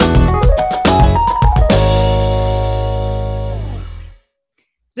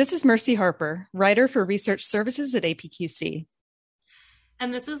This is Mercy Harper, writer for research services at APQC.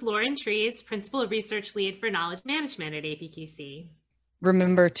 And this is Lauren Trees, Principal Research Lead for Knowledge Management at APQC.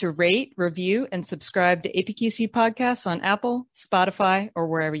 Remember to rate, review, and subscribe to APQC podcasts on Apple, Spotify, or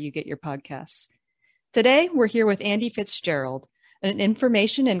wherever you get your podcasts. Today, we're here with Andy Fitzgerald, an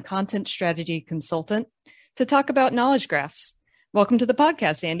information and content strategy consultant, to talk about knowledge graphs. Welcome to the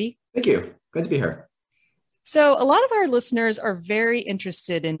podcast, Andy. Thank you. Glad to be here. So a lot of our listeners are very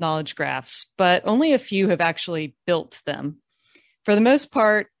interested in knowledge graphs, but only a few have actually built them. For the most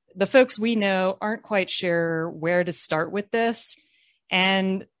part, the folks we know aren't quite sure where to start with this.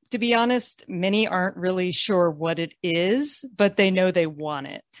 And to be honest, many aren't really sure what it is, but they know they want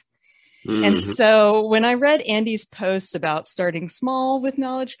it. Mm-hmm. And so when I read Andy's post about starting small with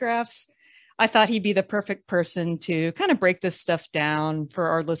knowledge graphs, I thought he'd be the perfect person to kind of break this stuff down for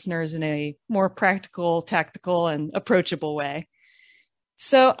our listeners in a more practical, tactical, and approachable way.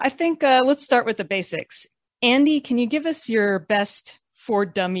 So I think let's start with the basics. Andy, can you give us your best for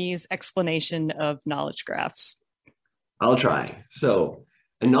dummies explanation of knowledge graphs? I'll try. So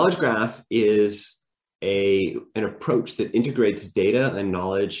a knowledge graph is an approach that integrates data and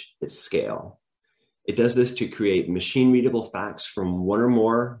knowledge at scale. It does this to create machine-readable facts from one or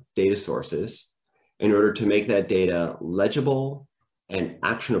more data sources in order to make that data legible and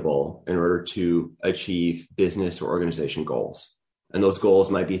actionable in order to achieve business or organization goals. And those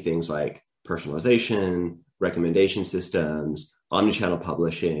goals might be things like personalization, recommendation systems, omnichannel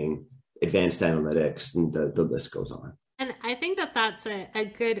publishing, advanced analytics, and the list goes on. And I think that that's a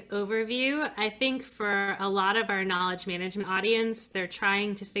good overview. I think for a lot of our knowledge management audience, they're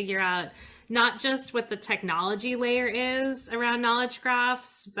trying to figure out not just what the technology layer is around knowledge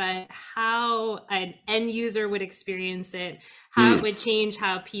graphs, but how an end user would experience it, how it would change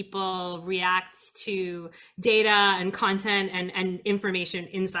how people react to data and content and information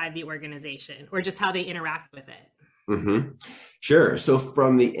inside the organization, or just how they interact with it. Mm-hmm. Sure. So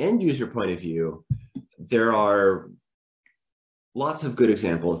from the end user point of view, there are lots of good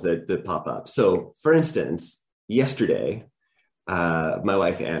examples that pop up. So for instance, yesterday, my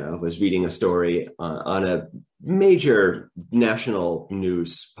wife, Anna, was reading a story on a major national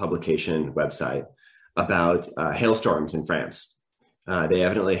news publication website about hailstorms in France. They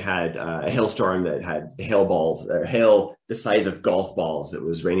evidently had a hailstorm that had hail the size of golf balls that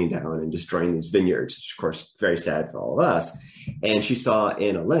was raining down and destroying these vineyards, which of course, very sad for all of us. And she saw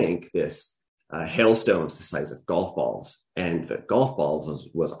in a link this hailstones the size of golf balls, and the golf ball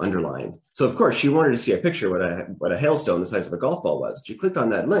was underlined. So of course she wanted to see a picture what a hailstone the size of a golf ball was. She clicked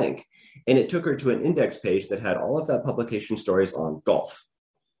on that link, and it took her to an index page that had all of that publication stories on golf.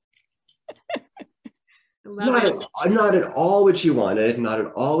 Not at all what she wanted, not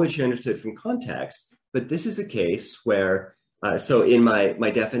at all what she understood from context. But this is a case where, so in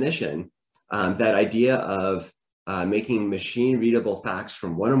my definition, that idea of making machine readable facts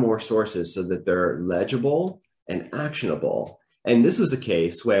from one or more sources so that they're legible and actionable. And this was a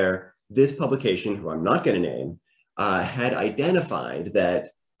case where this publication, who I'm not going to name, had identified that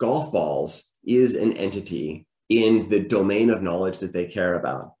golf balls is an entity in the domain of knowledge that they care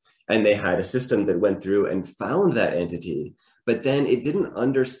about. And they had a system that went through and found that entity, but then it didn't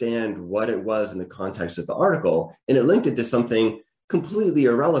understand what it was in the context of the article, and it linked it to something completely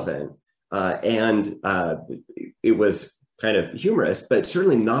irrelevant. It was kind of humorous, but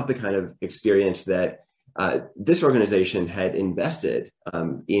certainly not the kind of experience that this organization had invested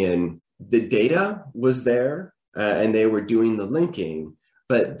in. The data was there, and they were doing the linking,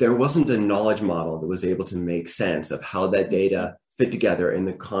 but there wasn't a knowledge model that was able to make sense of how that data fit together in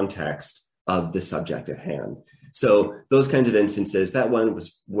the context of the subject at hand. So those kinds of instances, that one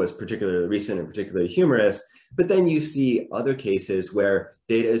was particularly recent and particularly humorous. But then you see other cases where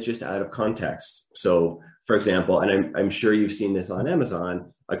data is just out of context. So for example, and I'm sure you've seen this on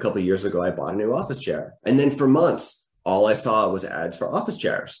Amazon, a couple of years ago, I bought a new office chair. And then for months, all I saw was ads for office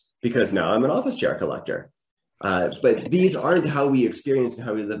chairs, because now I'm an office chair collector. But these aren't how we experience and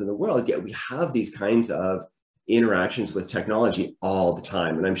how we live in the world, yet we have these kinds of interactions with technology all the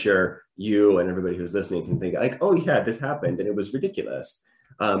time. And I'm sure you and everybody who's listening can think like, oh yeah, this happened and it was ridiculous.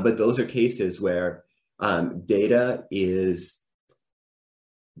 But those are cases where data is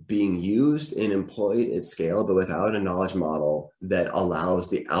being used and employed at scale, but without a knowledge model that allows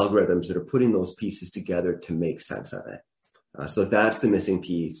the algorithms that are putting those pieces together to make sense of it. So that's the missing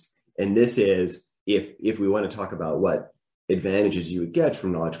piece. And this is, if we want to talk about what advantages you would get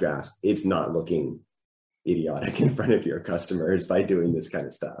from knowledge graphs, it's not looking idiotic in front of your customers by doing this kind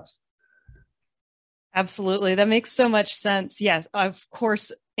of stuff. Absolutely. That makes so much sense. Yes, I, of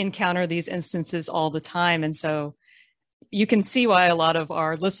course, encounter these instances all the time. And so you can see why a lot of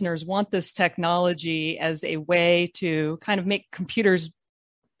our listeners want this technology as a way to kind of make computers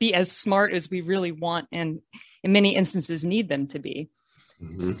be as smart as we really want and in many instances need them to be.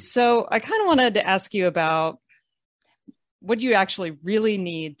 Mm-hmm. So I kind of wanted to ask you about what do you actually really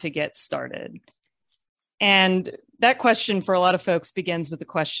need to get started? And that question for a lot of folks begins with the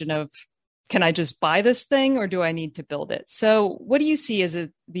question of, can I just buy this thing or do I need to build it? So what do you see as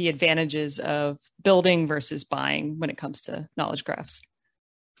the advantages of building versus buying when it comes to knowledge graphs?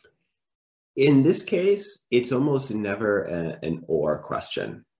 In this case, it's almost never an or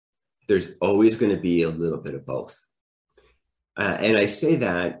question. There's always going to be a little bit of both. And I say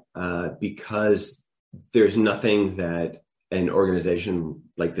that because there's nothing that an organization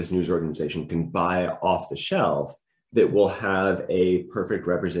like this news organization can buy off the shelf that will have a perfect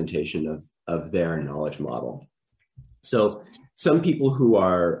representation of their knowledge model. So some people who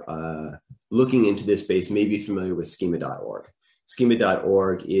are looking into this space may be familiar with schema.org.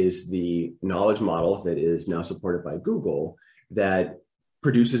 Schema.org is the knowledge model that is now supported by Google that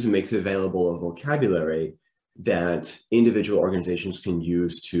produces and makes available a vocabulary that individual organizations can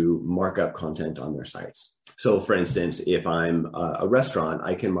use to mark up content on their sites. So for instance, if I'm a restaurant,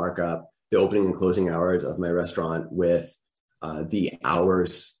 I can mark up the opening and closing hours of my restaurant with the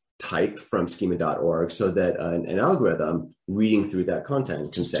hours type from schema.org so that an algorithm reading through that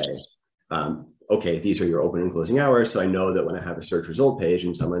content can say, okay, these are your opening and closing hours. So I know that when I have a search result page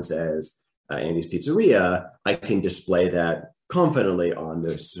and someone says Andy's Pizzeria, I can display that confidently on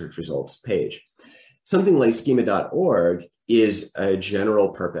the search results page. Something like schema.org is a general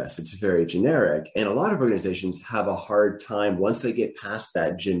purpose. It's very generic. And a lot of organizations have a hard time once they get past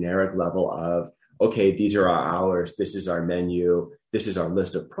that generic level of, okay, these are our hours, this is our menu, this is our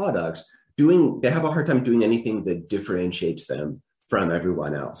list of products. They have a hard time doing anything that differentiates them from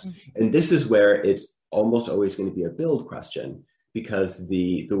everyone else. Mm-hmm. And this is where it's almost always going to be a build question, because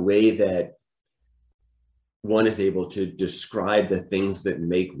the way that one is able to describe the things that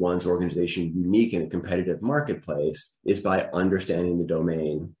make one's organization unique in a competitive marketplace is by understanding the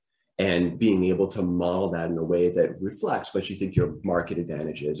domain and being able to model that in a way that reflects what you think your market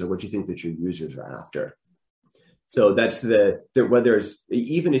advantage is or what you think that your users are after. So that's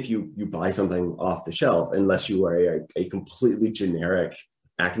even if you buy something off the shelf, unless you are a completely generic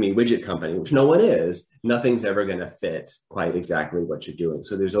Acme widget company, which no one is, nothing's ever going to fit quite exactly what you're doing.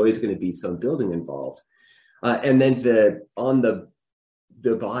 So there's always going to be some building involved. And then on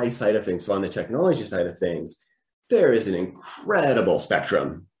the buy side of things, so on the technology side of things, there is an incredible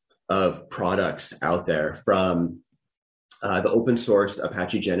spectrum of products out there, from the open source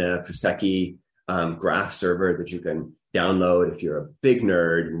Apache GenF, Fuseki graph server that you can download if you're a big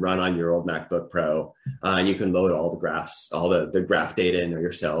nerd and run on your old MacBook Pro, and you can load all the graphs, all the graph data in there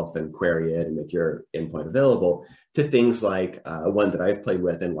yourself and query it and make your endpoint available, to things like one that I've played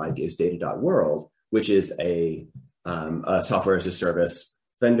with and like is data.world, which is a software as a service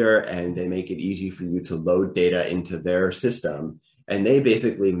vendor, and they make it easy for you to load data into their system. And they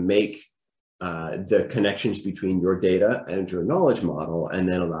basically make the connections between your data and your knowledge model, and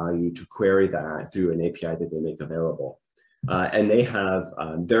then allow you to query that through an API that they make available. And they have,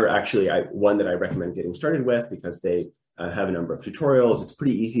 they're actually one that I recommend getting started with, because they have a number of tutorials. It's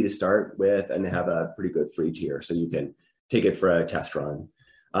pretty easy to start with, and they have a pretty good free tier, so you can take it for a test run.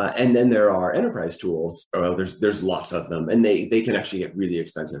 And then there are enterprise tools. There's lots of them, and they can actually get really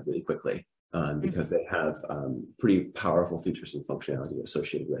expensive really quickly because they have pretty powerful features and functionality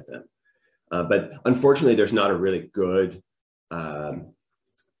associated with them. But unfortunately, there's not a really good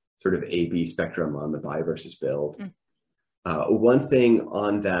sort of A/B spectrum on the buy versus build. One thing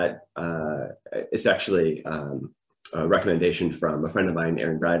on that is actually a recommendation from a friend of mine,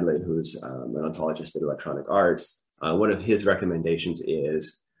 Aaron Bradley, who's an ontologist at Electronic Arts. One of his recommendations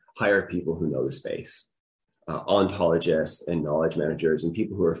is hire people who know the space, ontologists and knowledge managers and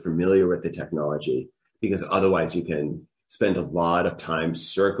people who are familiar with the technology, because otherwise you can spend a lot of time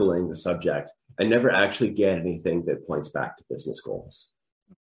circling the subject and never actually get anything that points back to business goals.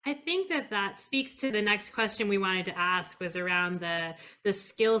 I think that speaks to the next question we wanted to ask, was around the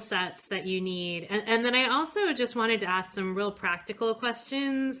skill sets that you need. And then I also just wanted to ask some real practical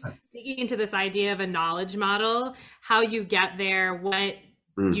questions, digging into this idea of a knowledge model, how you get there, what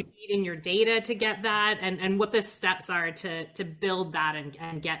you need in your data to get that, and what the steps are to build that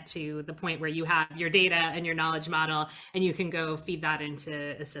and get to the point where you have your data and your knowledge model and you can go feed that into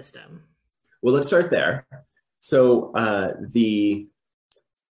a system. Well, let's start there. So the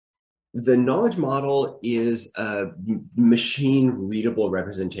knowledge model is a machine readable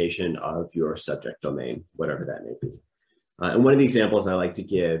representation of your subject domain, whatever that may be. And one of the examples I like to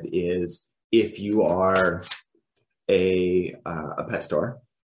give is if you are a pet store,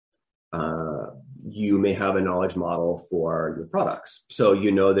 you may have a knowledge model for your products. So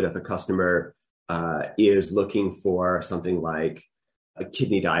you know that if a customer is looking for something like a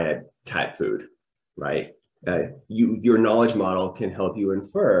kidney diet cat food, right? Your knowledge model can help you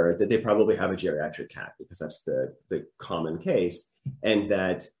infer that they probably have a geriatric cat, because that's the common case, and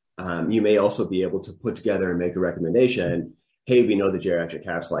that you may also be able to put together and make a recommendation. Hey, we know the geriatric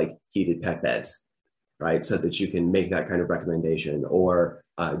cats like heated pet beds, right? So that you can make that kind of recommendation, or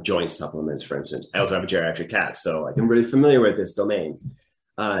joint supplements, for instance. I also have a geriatric cat, so I'm really familiar with this domain.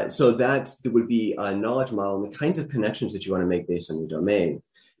 So that would be a knowledge model and the kinds of connections that you want to make based on your domain.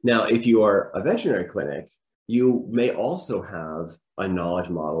 Now, if you are a veterinary clinic, you may also have a knowledge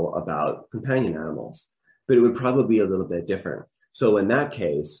model about companion animals, but it would probably be a little bit different. So in that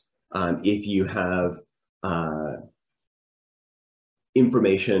case, if you have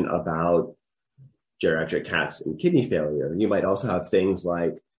information about geriatric cats and kidney failure, you might also have things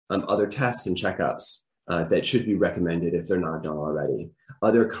like other tests and checkups that should be recommended if they're not done already.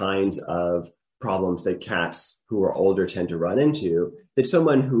 Other kinds of problems that cats who are older tend to run into that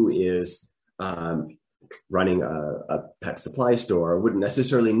someone who is running a pet supply store wouldn't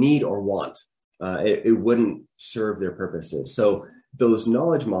necessarily need or want. It wouldn't serve their purposes. So those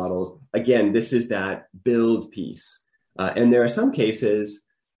knowledge models, again, this is that build piece. And there are some cases,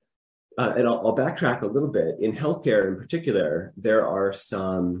 and I'll backtrack a little bit. In healthcare in particular, there are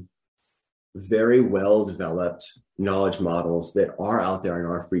some very well-developed knowledge models that are out there and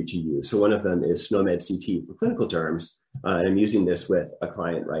are free to use. So one of them is SNOMED CT for clinical terms. And I'm using this with a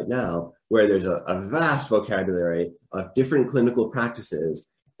client right now, where there's a vast vocabulary of different clinical practices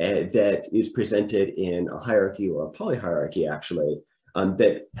that is presented in a hierarchy, or a polyhierarchy actually,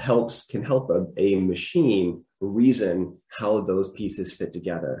 that can help a machine reason how those pieces fit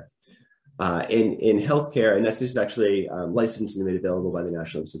together. In healthcare, and this is actually licensed and made available by the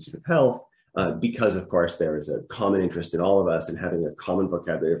National Institute of Health, because of course there is a common interest in all of us in having a common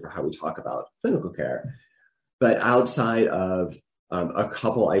vocabulary for how we talk about clinical care. But outside of a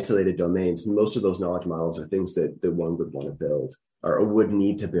couple isolated domains, most of those knowledge models are things that one would want to build, or would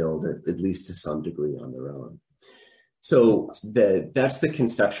need to build at least to some degree on their own. So that's the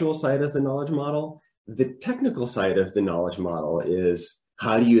conceptual side of the knowledge model. The technical side of the knowledge model is,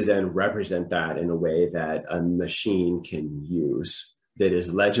 how do you then represent that in a way that a machine can use, that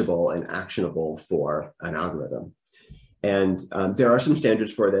is legible and actionable for an algorithm? And there are some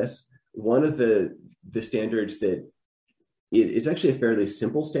standards for this. One of the standards that is actually a fairly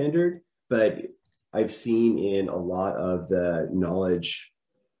simple standard, but I've seen in a lot of the knowledge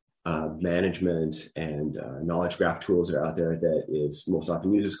management and knowledge graph tools that are out there that is most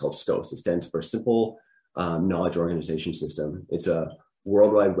often used, is called SCOS. It stands for Simple Knowledge Organization System. It's a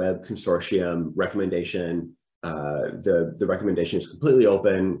World Wide Web Consortium recommendation. The recommendation is completely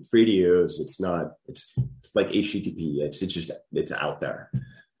open, free to use. It's like HTTP. It's out there.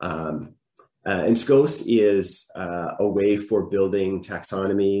 And SCOS is a way for building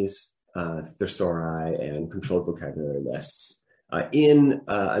taxonomies, thesauri, and controlled vocabulary lists in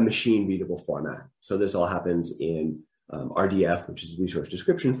a machine readable format. So this all happens in RDF, which is a resource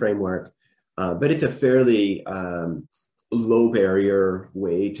description framework, but it's a fairly low barrier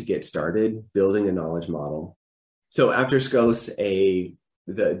way to get started building a knowledge model. So after SCOS,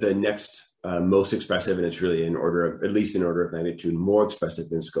 the next most expressive, and it's really at least in order of magnitude more expressive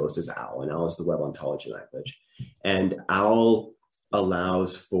than SCOS, is OWL, and OWL is the web ontology language. And OWL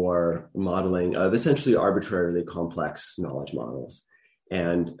allows for modeling of essentially arbitrarily complex knowledge models.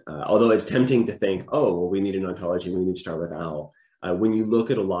 And although it's tempting to think, oh, well, we need an ontology, we need to start with OWL, when you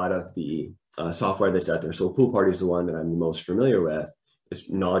look at a lot of the software that's out there, so Poolparty is the one that I'm the most familiar with, is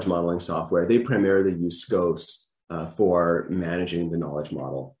knowledge modeling software. They primarily use SCOS for managing the knowledge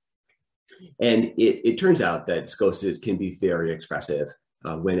model. And it turns out that SCOS can be very expressive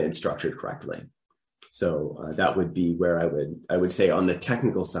when it's structured correctly. So that would be where I would say on the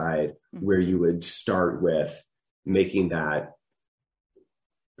technical side, where you would start with making that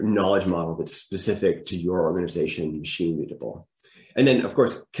knowledge model that's specific to your organization machine readable. And then, of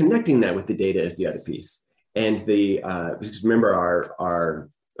course, connecting that with the data is the other piece. And because remember, our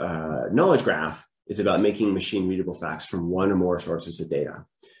knowledge graph is about making machine readable facts from one or more sources of data.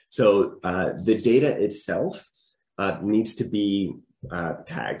 So the data itself needs to be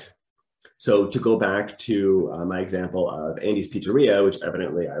tagged. So to go back to my example of Andy's Pizzeria, which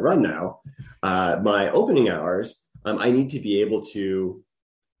evidently I run now, my opening hours, I need to be able to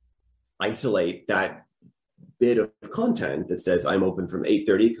isolate that bit of content that says I'm open from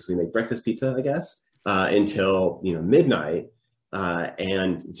 8:30 because we make breakfast pizza, I guess, until midnight.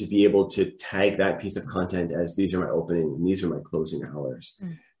 and to be able to tag that piece of content as these are my opening and these are my closing hours.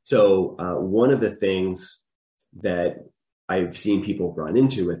 So one of the things that I've seen people run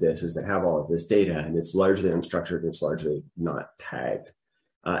into with this is they have all of this data and it's largely unstructured, it's largely not tagged.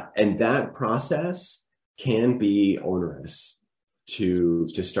 And that process can be onerous to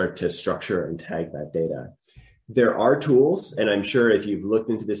start to structure and tag that data. There are tools, and I'm sure if you've looked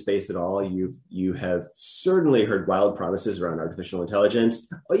into this space at all, you have certainly heard wild promises around artificial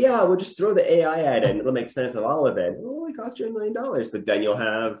intelligence. Oh yeah, we'll just throw the AI at it and it'll make sense of all of it. It'll only cost you $1 million, but then you'll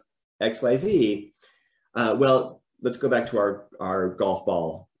have XYZ. Well, let's go back to our golf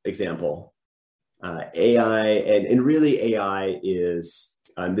ball example. AI, and really AI is,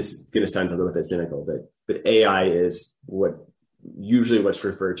 this is going to sound a little bit cynical, but AI is usually what's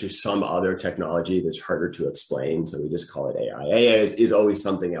referred to some other technology that's harder to explain. So we just call it AI. AI is always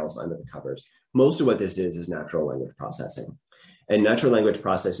something else under the covers. Most of what this is natural language processing. And natural language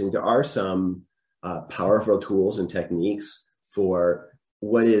processing, there are some powerful tools and techniques for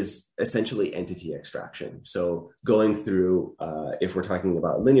what is essentially entity extraction. So going through, if we're talking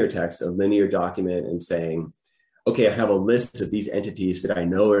about linear text, a linear document and saying, okay, I have a list of these entities that I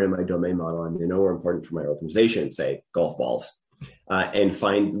know are in my domain model and they know are important for my organization, say golf balls.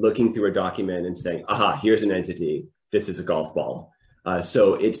 And looking through a document and saying, aha, here's an entity, this is a golf ball.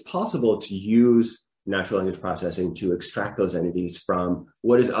 So it's possible to use natural language processing to extract those entities from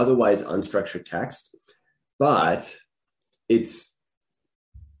what is otherwise unstructured text, but it's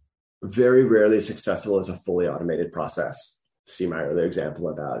very rarely successful as a fully automated process. See my earlier example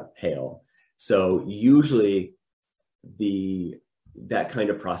about Hail. So usually that kind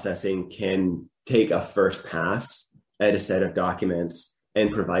of processing can take a first pass at a set of documents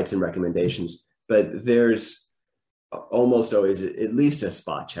and provide some recommendations, but there's almost always at least a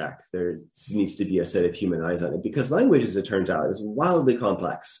spot check. There needs to be a set of human eyes on it because language, as it turns out, is wildly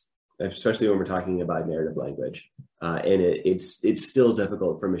complex, especially when we're talking about narrative language. And it's still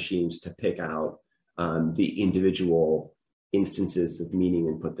difficult for machines to pick out the individual instances of meaning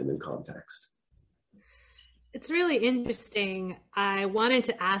and put them in context. It's really interesting. I wanted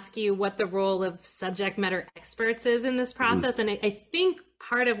to ask you what the role of subject matter experts is in this process. And I think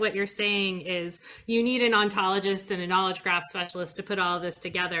part of what you're saying is you need an ontologist and a knowledge graph specialist to put all of this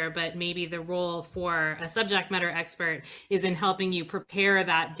together, but maybe the role for a subject matter expert is in helping you prepare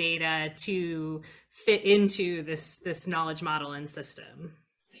that data to fit into this knowledge model and system.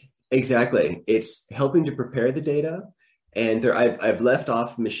 Exactly. It's helping to prepare the data. And I've left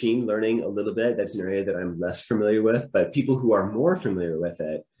off machine learning a little bit. That's an area that I'm less familiar with, but people who are more familiar with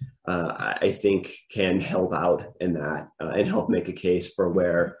it, I think can help out in that and help make a case for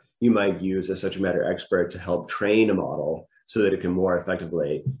where you might use a subject matter expert to help train a model so that it can more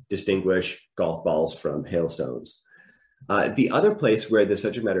effectively distinguish golf balls from hailstones. The other place where the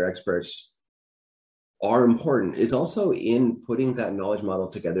subject matter experts are important is also in putting that knowledge model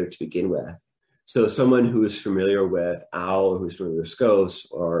together to begin with. So someone who is familiar with OWL, who's familiar with SCOAS,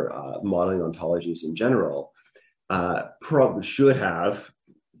 or modeling ontologies in general, better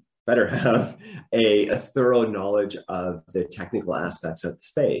have a thorough knowledge of the technical aspects of the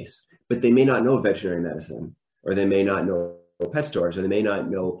space, but they may not know veterinary medicine, or they may not know pet stores, or they may not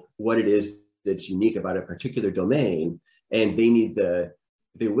know what it is that's unique about a particular domain, and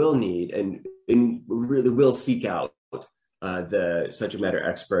they will need and really will seek out the subject matter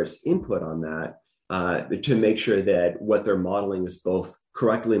experts' input on that to make sure that what they're modeling is both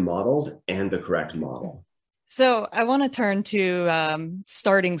correctly modeled and the correct model. So I want to turn to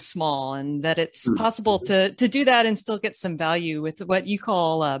starting small, and that it's possible to do that and still get some value with what you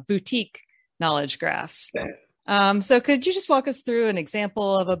call boutique knowledge graphs. Okay. So could you just walk us through an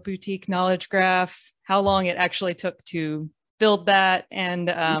example of a boutique knowledge graph, how long it actually took to build that, and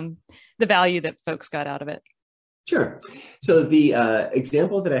the value that folks got out of it? Sure. So the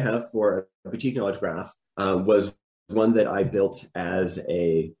example that I have for a boutique knowledge graph was one that I built as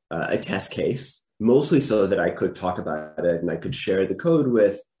a test case, mostly so that I could talk about it and I could share the code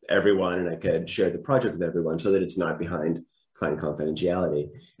with everyone and I could share the project with everyone so that it's not behind client confidentiality.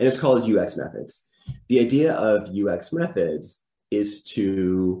 And it's called UX Methods. The idea of UX Methods is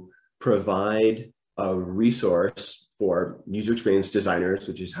to provide a resource for user experience designers,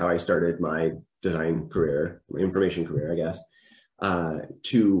 which is how I started my design career, my information career, I guess,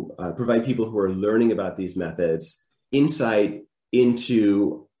 to provide people who are learning about these methods insight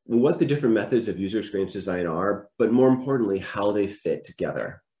into what the different methods of user experience design are, but more importantly, how they fit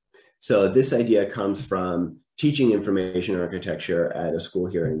together. So this idea comes from teaching information architecture at a school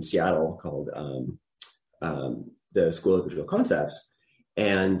here in Seattle called the School of Visual Concepts.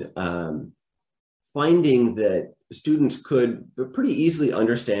 And finding that students could pretty easily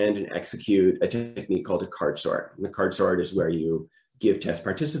understand and execute a technique called a card sort. And the card sort is where you give test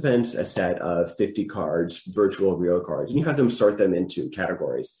participants a set of 50 cards, virtual real cards, and you have them sort them into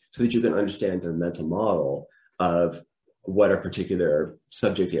categories so that you can understand their mental model of what a particular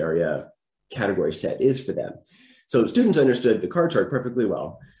subject area category set is for them. So students understood the card sort perfectly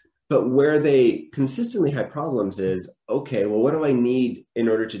well, but where they consistently had problems is, okay, well, what do I need in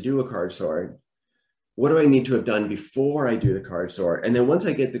order to do a card sort? What do I need to have done before I do the card sort? And then once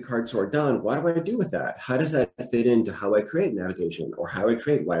I get the card sort done, what do I do with that? How does that fit into how I create navigation, or how I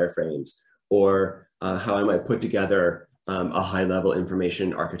create wireframes, or how I might put together a high-level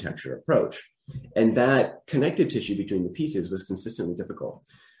information architecture approach? And that connective tissue between the pieces was consistently difficult.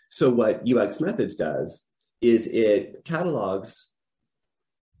 So what UX Methods does is it catalogs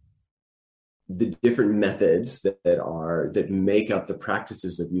the different methods that make up the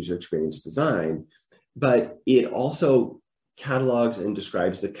practices of user experience design, but it also catalogs and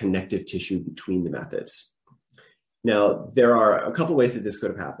describes the connective tissue between the methods. Now, there are a couple ways that this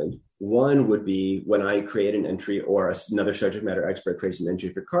could have happened. One would be when I create an entry, or another subject matter expert creates an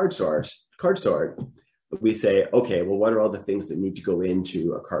entry for card sort, we say, okay, well, what are all the things that need to go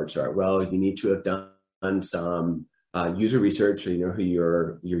into a card sort? Well, you need to have done some user research, so you know who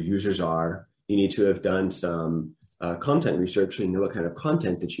your users are. You need to have done some content research, so you know what kind of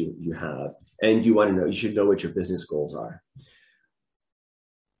content that you have. And you should know what your business goals are.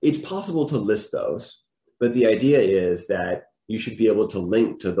 It's possible to list those, but the idea is that you should be able to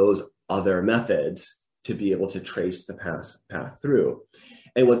link to those other methods to be able to trace the path through.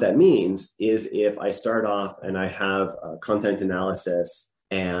 And what that means is if I start off and I have content analysis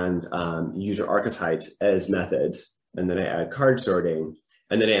and user archetypes as methods, and then I add card sorting,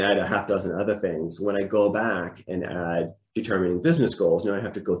 and then I add a half dozen other things, when I go back and add determining business goals, I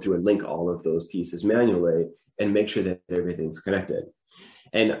have to go through and link all of those pieces manually and make sure that everything's connected.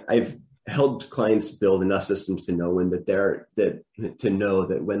 And I've helped clients build enough systems to know that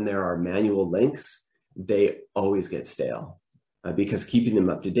when there are manual links, they always get stale because keeping them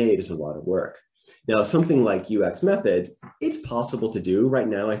up to date is a lot of work. Now, something like UX Methods, it's possible to do. Right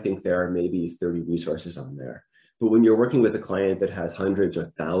now, I think there are maybe 30 resources on there. But when you're working with a client that has hundreds or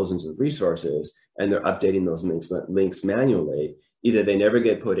thousands of resources and they're updating those links manually, either they never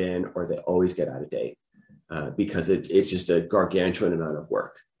get put in or they always get out of date because it's just a gargantuan amount of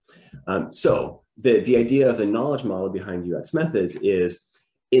work. So the idea of the knowledge model behind UX Methods is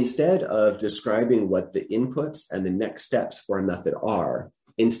instead of describing what the inputs and the next steps for a method are,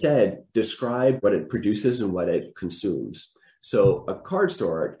 instead describe what it produces and what it consumes. So a card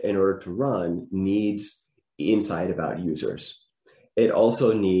sort, in order to run, needs insight about users. It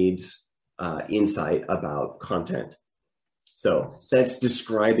also needs insight about content. So that's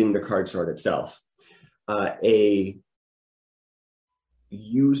describing the card sort itself. A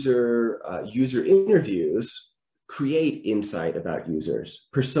user interviews create insight about users.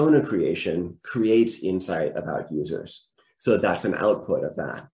 Persona creation creates insight about users. So that's an output of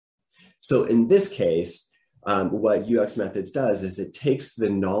that. So in this case, what UX Methods does is it takes the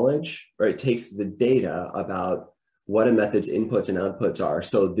knowledge, or it takes the data about what a method's inputs and outputs are.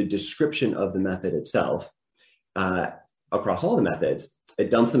 So the description of the method itself across all the methods,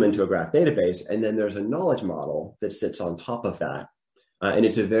 it dumps them into a graph database. And then there's a knowledge model that sits on top of that. And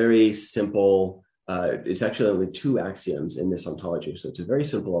it's a very simple, it's actually only 2 axioms in this ontology. So it's a very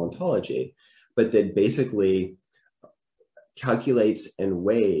simple ontology, but that basically calculates and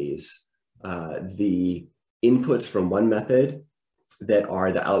weighs the inputs from one method that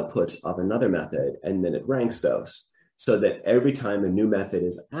are the outputs of another method, and then it ranks those so that every time a new method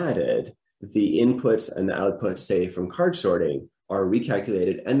is added, the inputs and the outputs, say from card sorting, are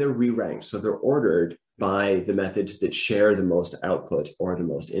recalculated and they're re-ranked. So they're ordered by the methods that share the most outputs or the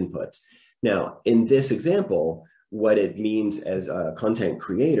most inputs. Now, in this example, what it means as a content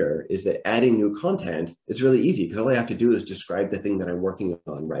creator is that adding new content is really easy because all I have to do is describe the thing that I'm working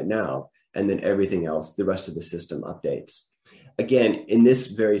on right now, and then everything else, the rest of the system updates. Again, in this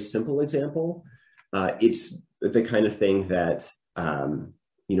very simple example, it's the kind of thing that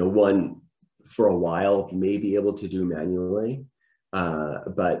one for a while may be able to do manually,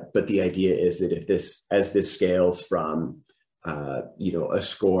 but the idea is that as this scales from a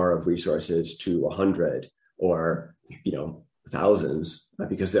score of resources to 100 or thousands,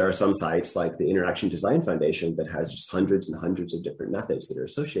 because there are some sites like the Interaction Design Foundation that has just hundreds and hundreds of different methods that are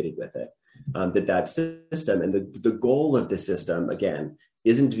associated with it. That system, and the goal of the system, again,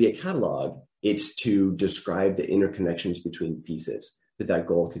 isn't to be a catalog, it's to describe the interconnections between pieces, that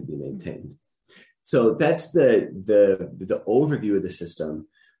goal can be maintained. So that's the overview of the system.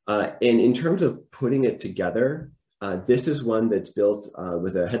 And in terms of putting it together, this is one that's built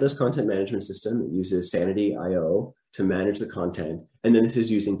with a headless content management system. It uses Sanity.io to manage the content. And then this is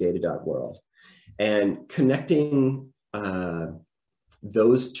using data.world. And connecting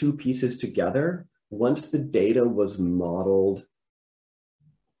those two pieces together, once the data was modeled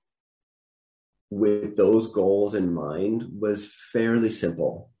with those goals in mind, was fairly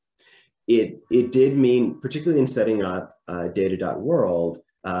simple. It did mean, particularly in setting up data.world,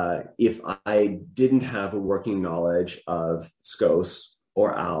 if I didn't have a working knowledge of SCOS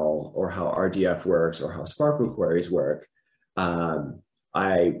or OWL or how RDF works or how SPARQL queries work,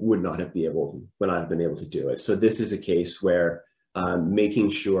 I would not have been able to do it. So this is a case where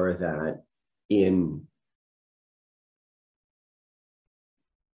making sure that in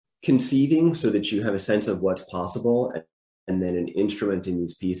conceiving so that you have a sense of what's possible and then in instrumenting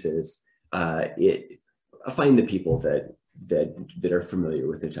these pieces, find the people that are familiar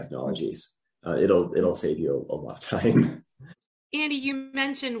with the technologies. It'll save you a lot of time. Andy, you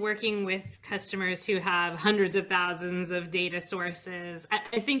mentioned working with customers who have hundreds of thousands of data sources.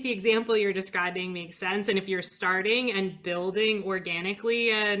 I think the example you're describing makes sense. And if you're starting and building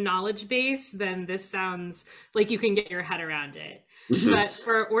organically a knowledge base, then this sounds like you can get your head around it. Mm-hmm. But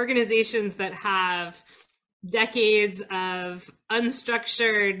for organizations that have decades of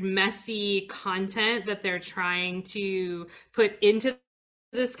unstructured, messy content that they're trying to put into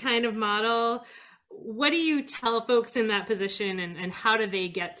this kind of model, what do you tell folks in that position, and how do they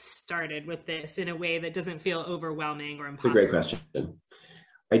get started with this in a way that doesn't feel overwhelming or impossible? It's a great question.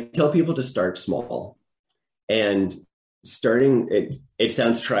 I tell people to start small, and starting, it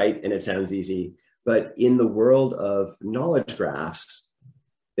sounds trite and it sounds easy, but in the world of knowledge graphs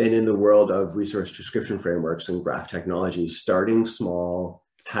and in the world of resource description frameworks and graph technology, starting small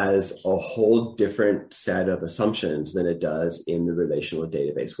has a whole different set of assumptions than it does in the relational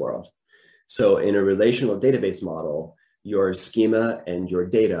database world. So in a relational database model, your schema and your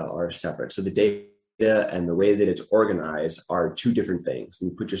data are separate. So the data and the way that it's organized are two different things.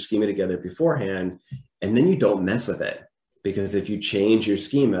 And you put your schema together beforehand, and then you don't mess with it. Because if you change your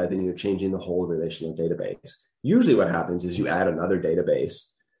schema, then you're changing the whole relational database. Usually what happens is you add another database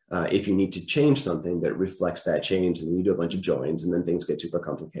if you need to change something that reflects that change, and you do a bunch of joins, and then things get super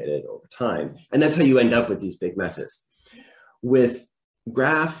complicated over time. And that's how you end up with these big messes. With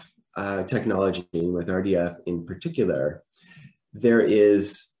graph technology, with RDF in particular, there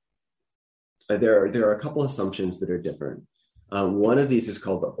are a couple assumptions that are different. One of these is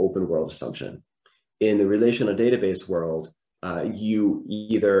called the open world assumption. In the relational database world, you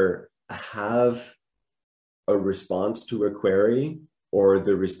either have a response to a query or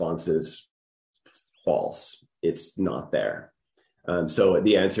the response is false. It's not there. So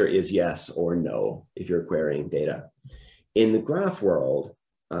the answer is yes or no if you're querying data. In the graph world,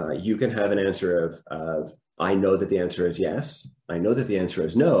 you can have an answer of I know that the answer is yes, I know that the answer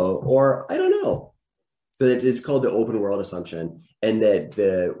is no, or I don't know. So it's called the open world assumption. And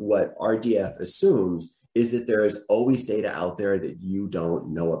that what RDF assumes is that there is always data out there that you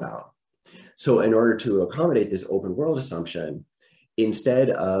don't know about. So in order to accommodate this open world assumption,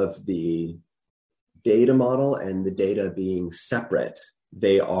 instead of the data model and the data being separate,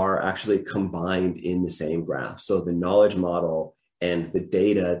 they are actually combined in the same graph. So the knowledge model and the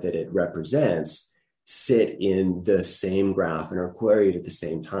data that it represents sit in the same graph and are queried at the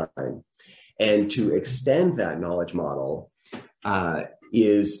same time. And to extend that knowledge model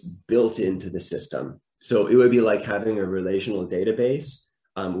is built into the system. So it would be like having a relational database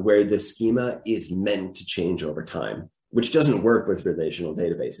where the schema is meant to change over time, which doesn't work with relational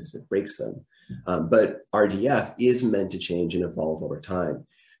databases. It breaks them. But RDF is meant to change and evolve over time.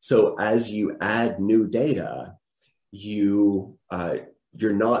 So as you add new data, you're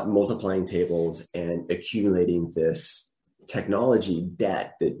not multiplying tables and accumulating this technology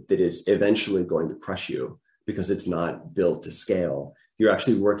debt that is eventually going to crush you because it's not built to scale. You're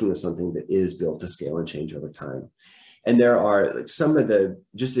actually working with something that is built to scale and change over time. And there are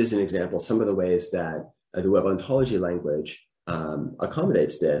just as an example, some of the ways that the web ontology language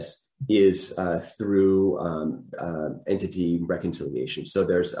accommodates this is through entity reconciliation. So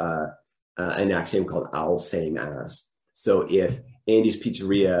there's an axiom called OWL same as. So if Andy's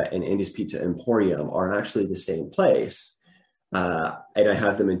Pizzeria and Andy's Pizza Emporium are actually the same place, and I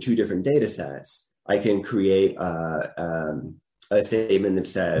have them in two different data sets, I can create a statement that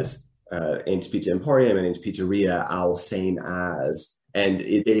says Andy's Pizza Emporium and Andy's Pizzeria, OWL same as, and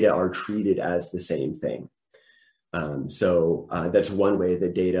data are treated as the same thing. So that's one way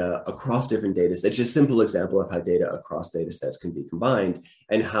that data across different data sets, just a simple example of how data across data sets can be combined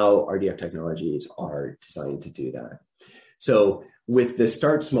and how RDF technologies are designed to do that. So with the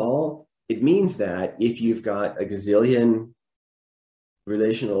start small, it means that if you've got a gazillion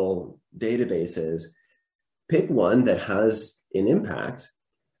relational databases, pick one that has an impact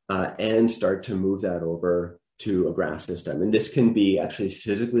and start to move that over to a graph system. And this can be actually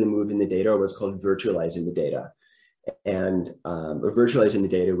physically moving the data, or what's called virtualizing the data. And virtualizing the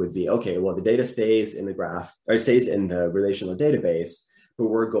data would be, okay, well, the data stays in the graph, or stays in the relational database, but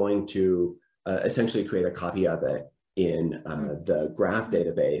we're going to essentially create a copy of it in the graph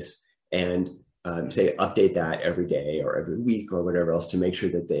database and say update that every day or every week or whatever else to make sure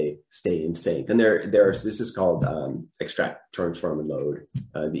that they stay in sync. And this is called extract, transform, and load,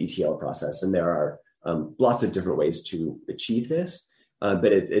 the ETL process. And there are lots of different ways to achieve this.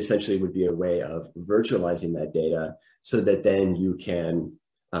 But it essentially would be a way of virtualizing that data so that then you can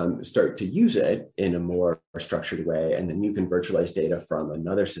start to use it in a more structured way. And then you can virtualize data from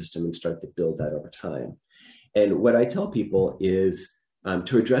another system and start to build that over time. And what I tell people is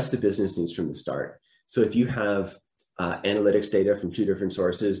to address the business needs from the start. So if you have analytics data from two different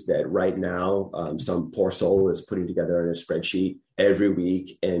sources that right now some poor soul is putting together in a spreadsheet every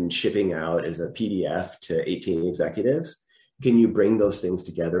week and shipping out as a PDF to 18 executives, can you bring those things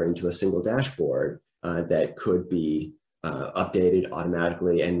together into a single dashboard that could be updated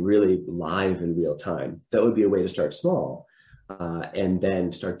automatically and really live in real time? That would be a way to start small and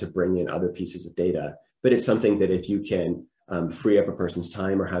then start to bring in other pieces of data. But it's something that if you can free up a person's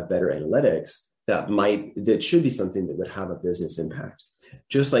time or have better analytics, that should be something that would have a business impact.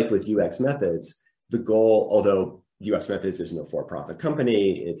 Just like with UX Methods, the goal, although UX Methods isn't a for-profit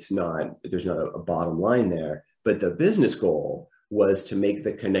company, there's not a bottom line there, but the business goal was to make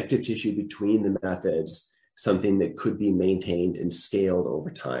the connective tissue between the methods something that could be maintained and scaled over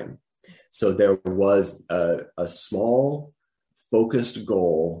time. So there was a small, focused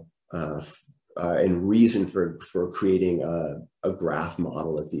goal and reason for creating a graph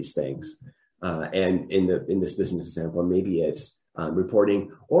model of these things. And in this business example, maybe it's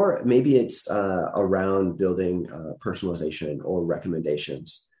reporting, or maybe it's around building personalization or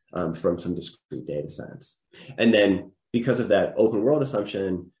recommendations from some discrete data sets. And then because of that open world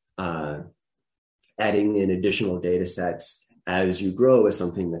assumption, adding in additional data sets as you grow is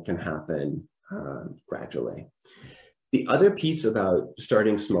something that can happen gradually. The other piece about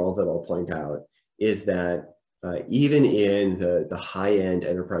starting small that I'll point out is that even in the high-end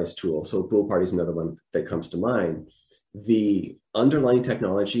enterprise tool, so Pool Party is another one that comes to mind, the underlying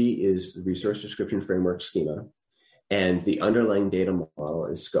technology is the Resource Description Framework schema, and the underlying data model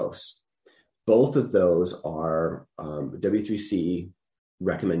is SCOAS. Both of those are W3C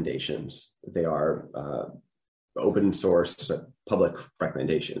recommendations. They are open source public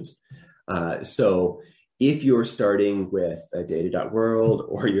recommendations. So if you're starting with a data.world,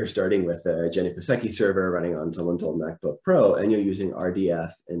 or you're starting with a Jenny Fuseki server running on someone's old MacBook Pro, and you're using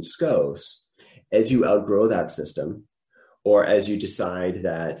RDF and SCOAS, as you outgrow that system, or as you decide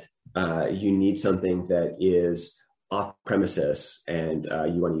that you need something that is off premises and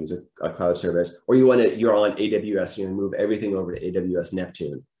you want to use a cloud service, or you're on AWS, you move everything over to AWS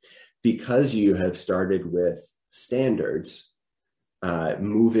Neptune, because you have started with standards,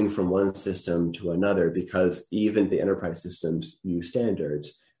 moving from one system to another, because even the enterprise systems use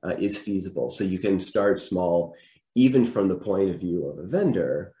standards, is feasible. So you can start small, even from the point of view of a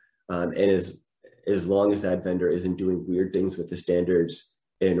vendor, and as long as that vendor isn't doing weird things with the standards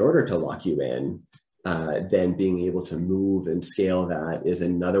in order to lock you in, then being able to move and scale that is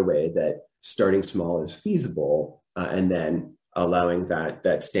another way that starting small is feasible, and then allowing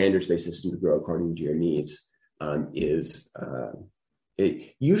that standards-based system to grow according to your needs is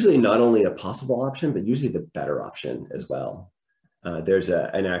usually not only a possible option, but usually the better option as well. There's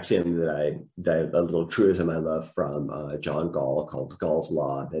an axiom that a little truism I love from John Gall called Gall's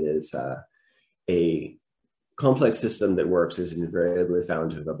Law, that is a complex system that works is invariably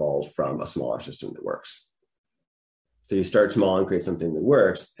found to have evolved from a smaller system that works. So you start small and create something that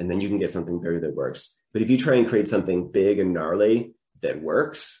works, and then you can get something bigger that works. But if you try and create something big and gnarly that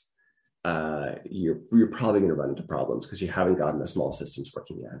works, you're probably going to run into problems because you haven't gotten the small systems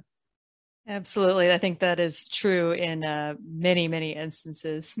working yet. Absolutely. I think that is true in many, many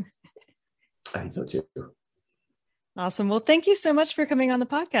instances. I think so too. Awesome. Well, thank you so much for coming on the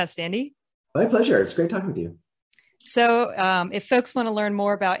podcast, Andy. My pleasure. It's great talking with you. So if folks want to learn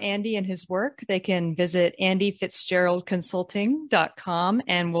more about Andy and his work, they can visit andyfitzgeraldconsulting.com,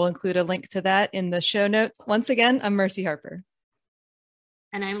 and we'll include a link to that in the show notes. Once again, I'm Mercy Harper.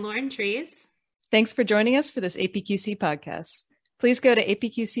 And I'm Lauren Trees. Thanks for joining us for this APQC podcast. Please go to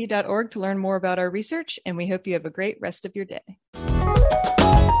apqc.org to learn more about our research, and we hope you have a great rest of your day.